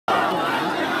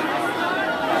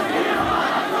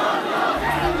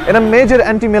In a major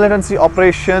anti-militancy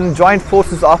operation, joint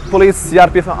forces of police,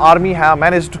 CRPF and army have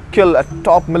managed to kill a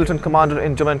top militant commander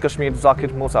in Jammu and Kashmir,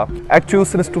 Zakir Musa. Active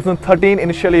since 2013,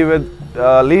 initially with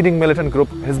leading militant group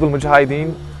Hizbul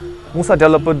Mujahideen, Musa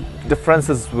developed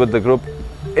differences with the group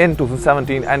in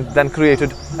 2017 and then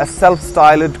created a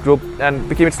self-styled group and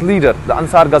became its leader, the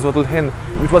Ansar Ghazwatul Hind,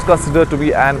 which was considered to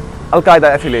be an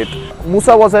Al-Qaeda affiliate.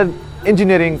 Musa was an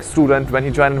engineering student when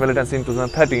he joined militancy in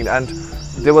 2013, and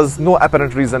there was no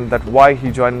apparent reason that why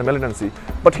he joined the militancy.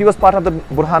 But he was part of the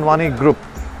Burhanwani group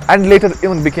and later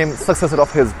even became successor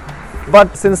of his.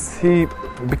 But since he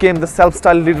became the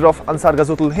self-styled leader of Ansar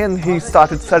Ghazwatul Hind, he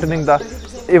started threatening the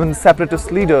even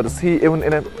separatist leaders. He even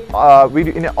in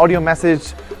an audio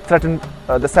message threatened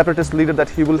the separatist leader that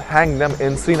he will hang them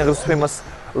in Srinagar's famous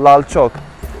Lal Chowk.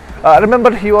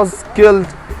 Remember, he was killed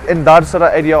in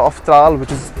Dadsara area of Tral,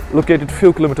 which is located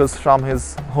few kilometers from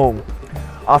his home.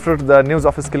 After the news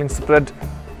of his killing spread,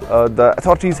 the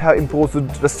authorities have imposed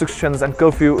restrictions and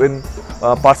curfew in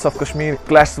parts of Kashmir.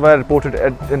 Clashes were reported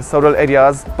in several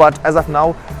areas, but as of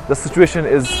now, the situation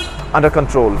is under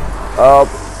control.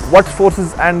 What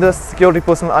forces and the security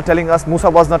personnel are telling us, Musa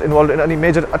was not involved in any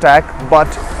major attack, but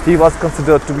he was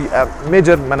considered to be a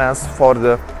major menace for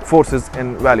the forces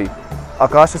in Valley.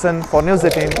 Akash Hassan for News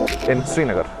 18 in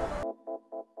Srinagar.